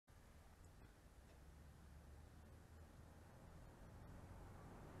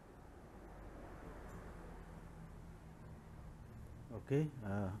Okay,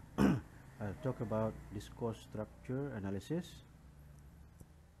 I'll talk about discourse structure analysis.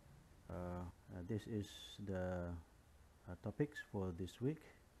 This is the topics for this week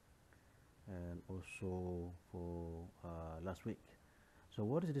and also for last week. So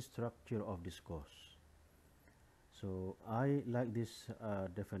what is the structure of discourse? So I like this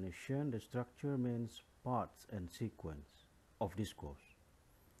definition. The structure means parts and sequence of discourse.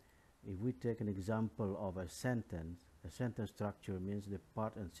 If we take an example of a sentence structure means the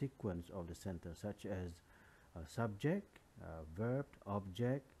part and sequence of the sentence, such as subject, verb,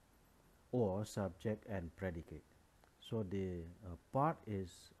 object, or subject and predicate. So the part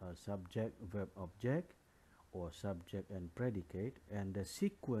is subject, verb, object, or subject and predicate, and the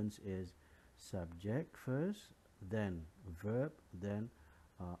sequence is subject first, then verb, then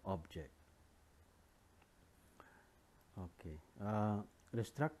object. Okay. The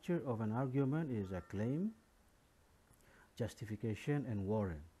structure of an argument is a claim, justification, and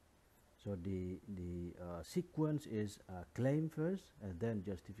warrant. So the sequence is claim first, and then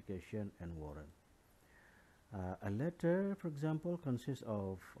justification and warrant. A letter, for example, consists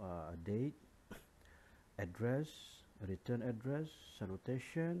of a date, address, return address,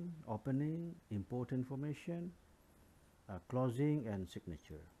 salutation, opening, important information, closing, and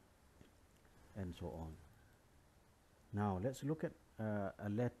signature, and so on. Now let's look at a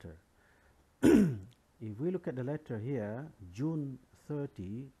letter. If we look at the letter here, June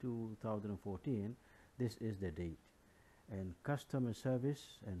 30, 2014, this is the date. And customer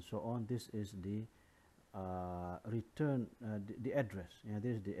service and so on, this is the return, the address. Yeah,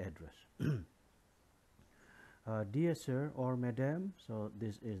 this is the address. Dear sir or madam, so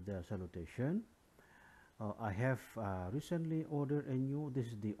this is the salutation. I have recently ordered a new, this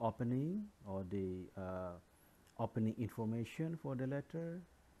is the opening or the opening information for the letter.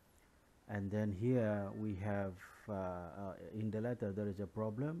 And then here we have in the letter there is a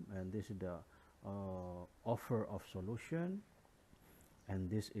problem, and this is the offer of solution, and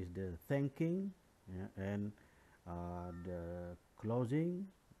this is the thanking, and the closing,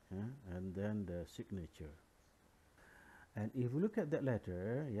 and then the signature. And if we look at that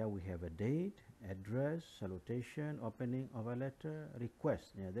letter, we have a date, address, salutation, opening of a letter,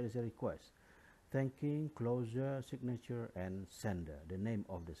 request. There is a request, thanking, closure, signature, and sender, the name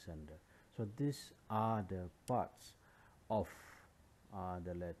of the sender. So these are the parts of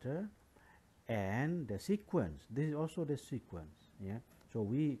the letter, and the sequence. This is also the sequence. So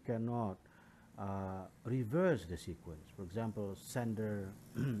we cannot reverse the sequence. For example, sender,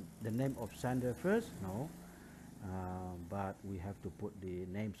 the name of sender first, no, but we have to put the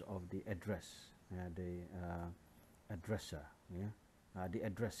names of the address, the addresser, the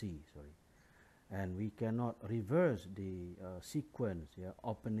addressee, sorry. And we cannot reverse the sequence,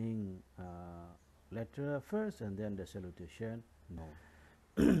 opening letter first and then the salutation, no.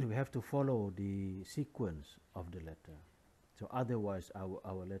 We have to follow the sequence of the letter. So otherwise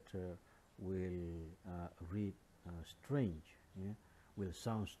our letter will read strange, will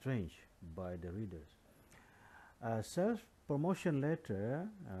sound strange by the readers. Self-promotion letter,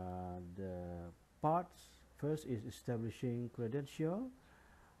 the parts first is establishing credential.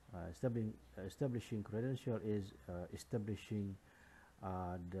 Establishing credential is establishing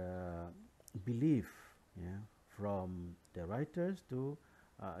the belief from the writers to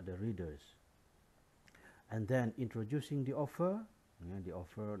the readers, and then introducing the offer,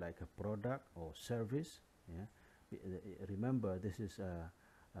 like a product or service. Remember, this is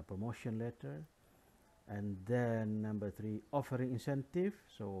a promotion letter. And then number 3, offering incentive.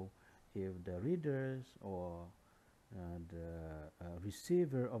 So if the readers or the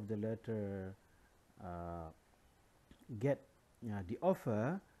receiver of the letter get the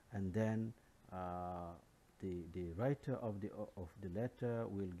offer, and then the writer of the letter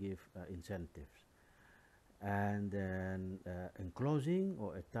will give incentives. And then enclosing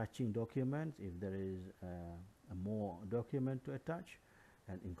or attaching documents, if there is a more document to attach,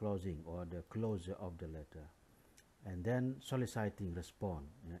 and enclosing or the closure of the letter. And then soliciting response,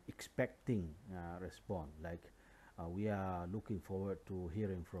 expecting response, like we are looking forward to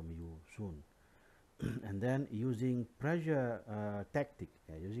hearing from you soon. And then using pressure tactics,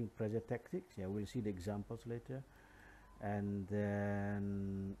 we'll see the examples later. And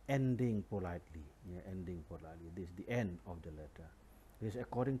then ending politely, this is the end of the letter. This is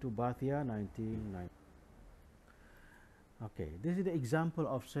according to Bhatia, 1990. Okay, this is the example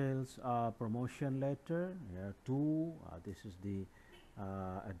of sales promotion letter. This is the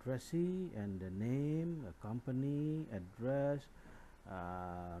addressee and the name, the company, address,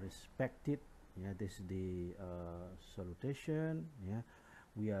 respected. This is the salutation.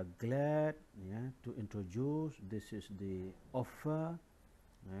 We are glad, to introduce. This is the offer.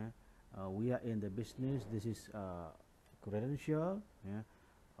 We are in the business. This is credential.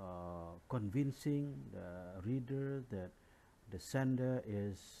 Convincing the reader that the sender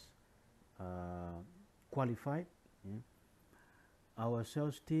is qualified. Our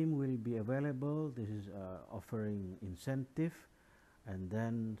sales team will be available. This is offering incentive, and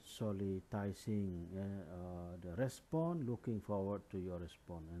then soliciting the response. Looking forward to your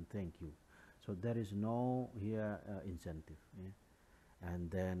response and thank you. So there is no here incentive.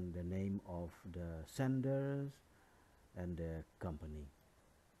 And then the name of the senders and the company.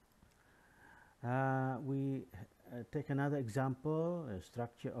 We take another example, a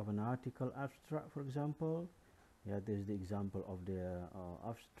structure of an article abstract, for example. This is the example of the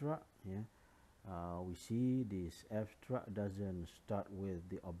abstract. We see this abstract doesn't start with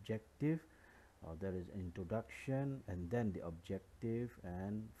the objective. There is introduction and then the objective,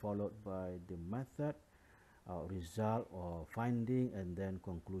 and followed by the method, result or finding, and then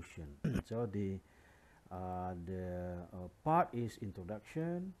conclusion. So the part is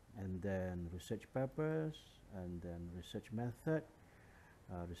introduction, and then research purpose, and then research method,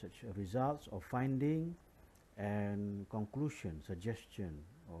 research results or finding, and conclusion, suggestion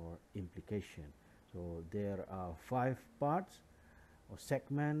or implication. So there are 5 parts or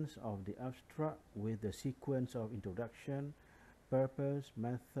segments of the abstract with the sequence of introduction, purpose,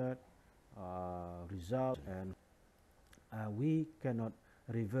 method, result, and we cannot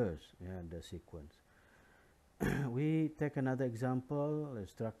reverse the sequence. We take another example, a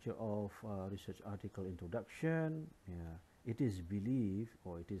structure of research article introduction. It is believed,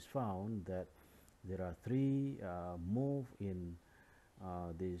 or it is found, that there are 3 moves in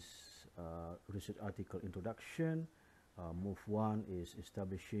this research article introduction. Move 1 is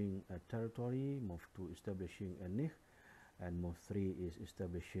establishing a territory, move 2 establishing a niche, and move 3 is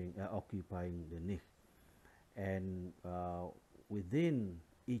establishing occupying the niche. And within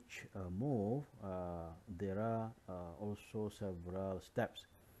each move, there are also several steps.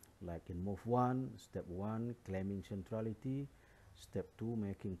 Like in move 1, step 1, claiming centrality, step 2,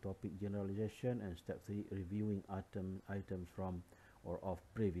 making topic generalization, and step 3, reviewing items from or of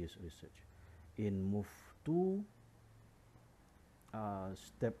previous research. In move 2,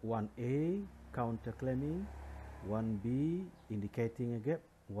 step 1A, counterclaiming, 1B, indicating a gap,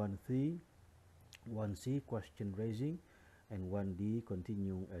 1C, question raising, and 1D,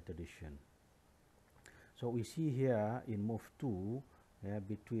 continuing a tradition. So we see here in move 2,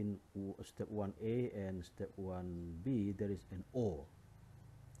 between step 1A and step 1B, there is an or.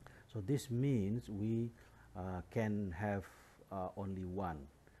 So this means we can have only one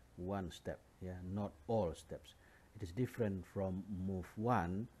step, not all steps. It is different from move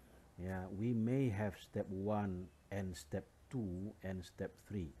 1. We may have step 1 and step 2 and step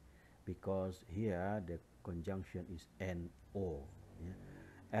 3, because here the conjunction is and or.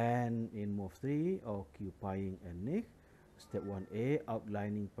 And in move 3, occupying a niche, step 1A,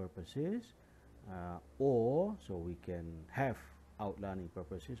 outlining purposes, or, so we can have outlining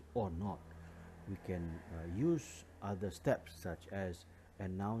purposes or not. We can use other steps such as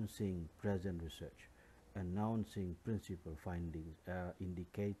announcing present research, announcing principal findings,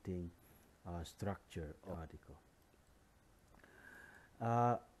 indicating structure of article.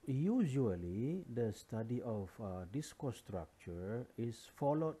 Usually, the study of discourse structure is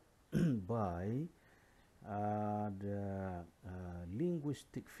followed by the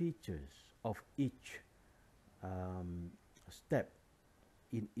linguistic features of each step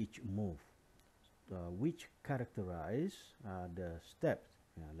in each move, which characterize the steps.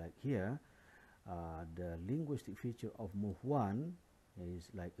 Like here, the linguistic feature of move 1 is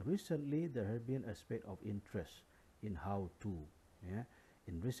like, recently there has been a spate of interest in how to.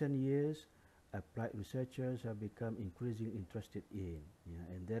 In recent years, applied researchers have become increasingly interested in.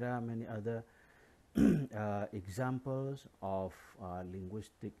 And there are many other examples of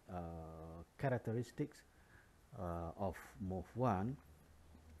linguistic characteristics of move 1,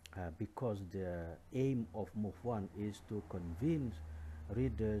 because the aim of move 1 is to convince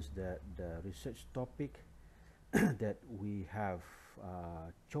readers that the research topic that we have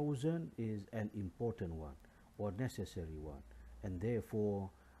chosen is an important one or necessary one, and therefore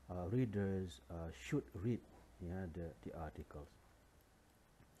readers should read the articles.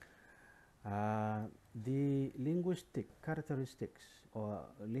 The linguistic characteristics or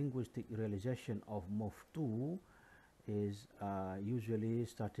linguistic realization of move 2 is usually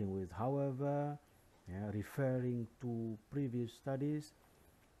starting with however, referring to previous studies,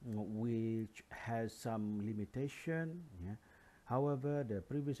 which has some limitation. However, the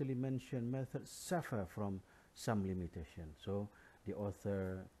previously mentioned methods suffer from some limitation. So the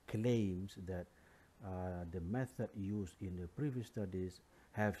author claims that the method used in the previous studies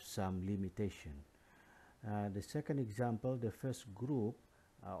have some limitation. The second example, the first group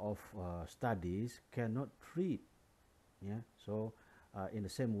of studies cannot treat, so in the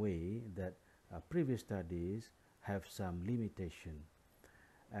same way that previous studies have some limitation.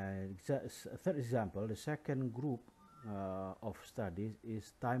 Third example, the second group of studies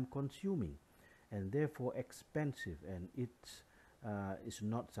is time consuming and therefore expensive, and it is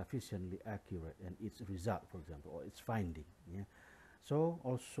not sufficiently accurate, and its result, for example, or its finding. So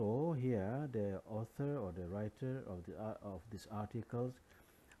also here the author or the writer of this articles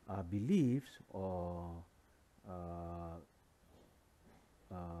believes or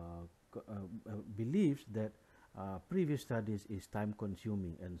believes that previous studies is time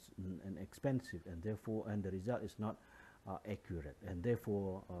consuming and expensive, and therefore the result is not accurate, and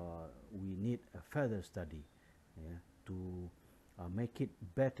therefore we need a further study to make it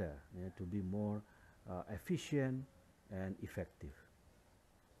better, to be more efficient and effective.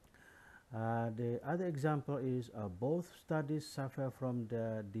 The other example is both studies suffer from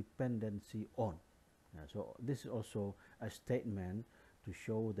the dependency on. So this is also a statement to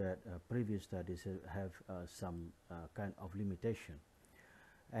show that previous studies have some kind of limitation.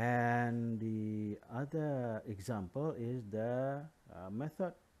 And the other example is the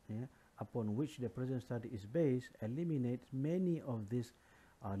method upon which the present study is based eliminates many of these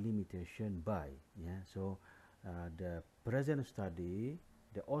limitations by. So the present study,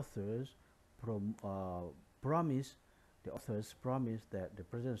 the authors promise that the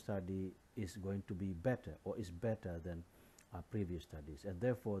present study is going to be better or is better than previous studies, and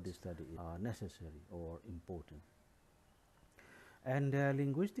therefore this study is necessary or important. And the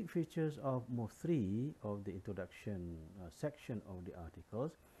linguistic features of Move 3 of the introduction section of the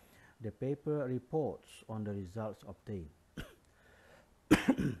articles, the paper reports on the results obtained.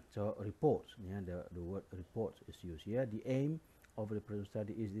 So reports, the word reports is used here. The aim of the present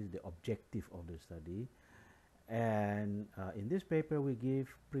study is the objective of the study, and in this paper we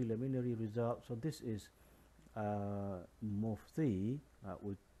give preliminary results. So this is Move 3,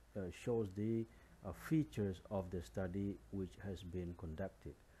 which shows the features of the study which has been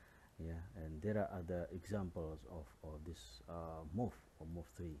conducted. And there are other examples of this Move or Move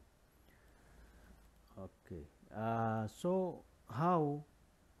 3. Okay, so how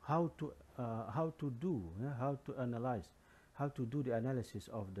to do the analysis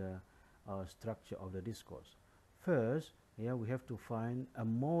of the structure of the discourse. First, we have to find a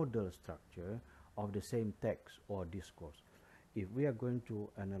model structure of the same text or discourse. If we are going to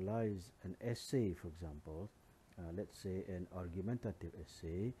analyze an essay, for example, let's say an argumentative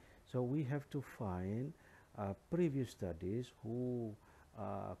essay, so we have to find previous studies who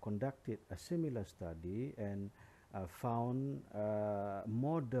conducted a similar study and found a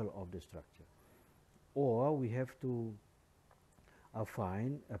model of the structure. Or we have to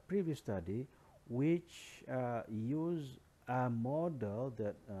find a previous study which use a model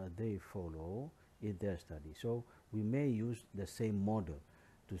that they follow in their study. So we may use the same model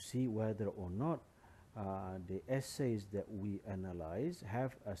to see whether or not the essays that we analyze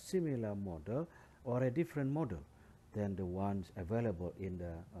have a similar model or a different model than the ones available in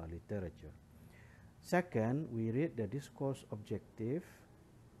the literature. Second, we read the discourse objective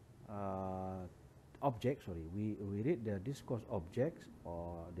we read the discourse objects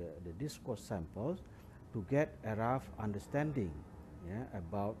or the discourse samples to get a rough understanding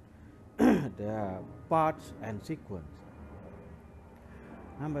about the parts and sequence.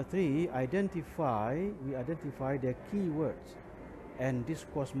 Number 3, we identify the keywords and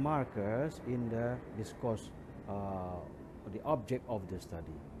discourse markers in the discourse, the object of the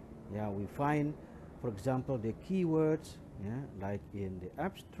study. We find, for example, the keywords, like in the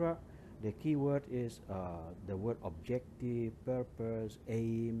abstract, the keyword is the word objective, purpose,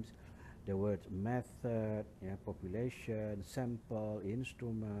 aims, the word method, population, sample,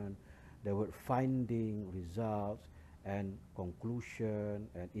 instrument, the word finding, results, and conclusion,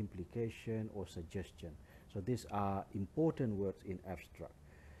 and implication or suggestion. So these are important words in abstract.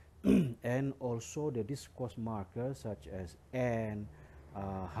 And also the discourse markers such as and,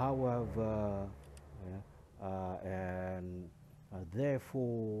 however, and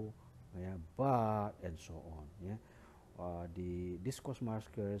therefore, but, and so on. The discourse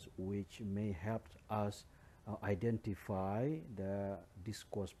markers which may help us identify the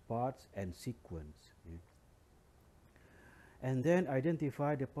discourse parts and sequence. And then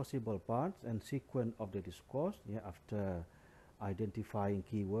identify the possible parts and sequence of the discourse after identifying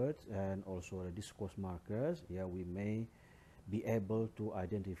keywords and also the discourse markers. We may be able to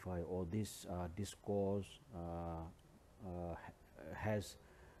identify all these discourse has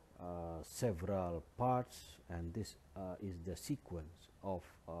several parts, and this is the sequence of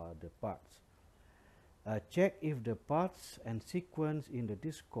the parts. Check if the parts and sequence in the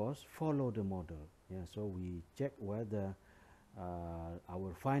discourse follow the model. Yeah, so we check whether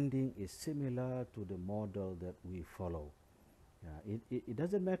our finding is similar to the model that we follow. It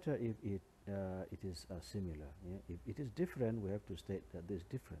doesn't matter if it is similar. Yeah? If it is different, we have to state that this is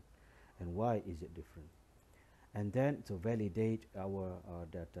different, and why is it different, and then to validate our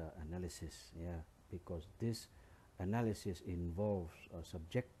data analysis. Yeah, because this analysis involves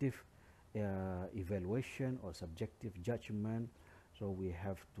subjective evaluation or subjective judgment. So we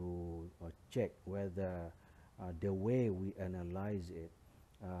have to check whether the way we analyze it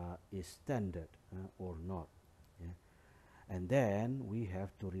is standard or not. Yeah? And then we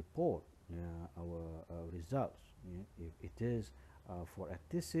have to report our results. Yeah? If it is for a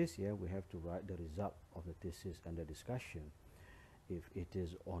thesis, yeah, we have to write the result of the thesis and the discussion. If it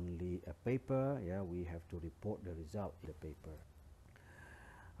is only a paper, yeah, we have to report the result in the paper.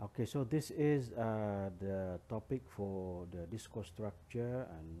 Okay, so this is the topic for the discourse structure,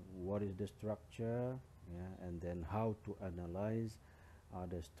 and what is the structure, yeah, and then how to analyze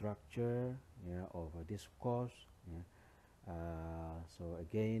the structure, yeah, of a discourse. Yeah. So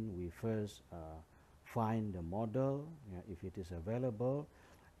again, we first find the model, yeah, if it is available.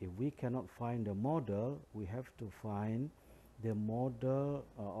 If we cannot find the model, we have to find the model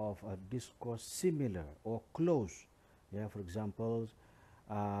of a discourse similar or close. Yeah, for example,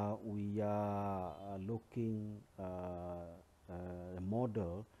 we are looking a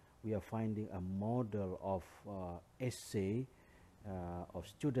model. We are finding a model of essay, of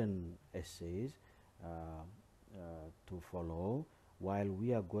student essays to follow, while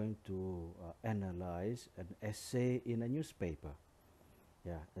we are going to analyze an essay in a newspaper.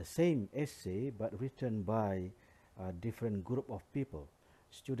 Yeah, the same essay but written by a different group of people.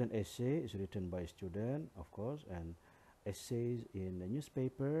 Student essay is written by student, of course, and essays in the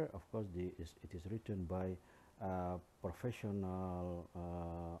newspaper, of course, it is written by professional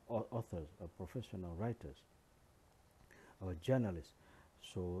authors, professional writers, or journalists.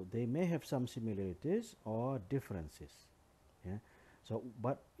 So they may have some similarities or differences. Yeah. So,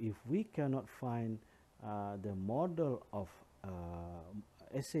 but if we cannot find the model of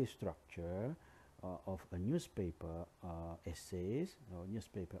essay structure of a newspaper essays or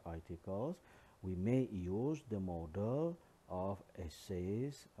newspaper articles, we may use the model of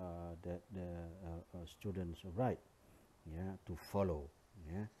essays that the students write, yeah, to follow.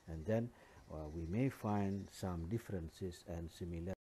 Yeah, and then we may find some differences and similarities.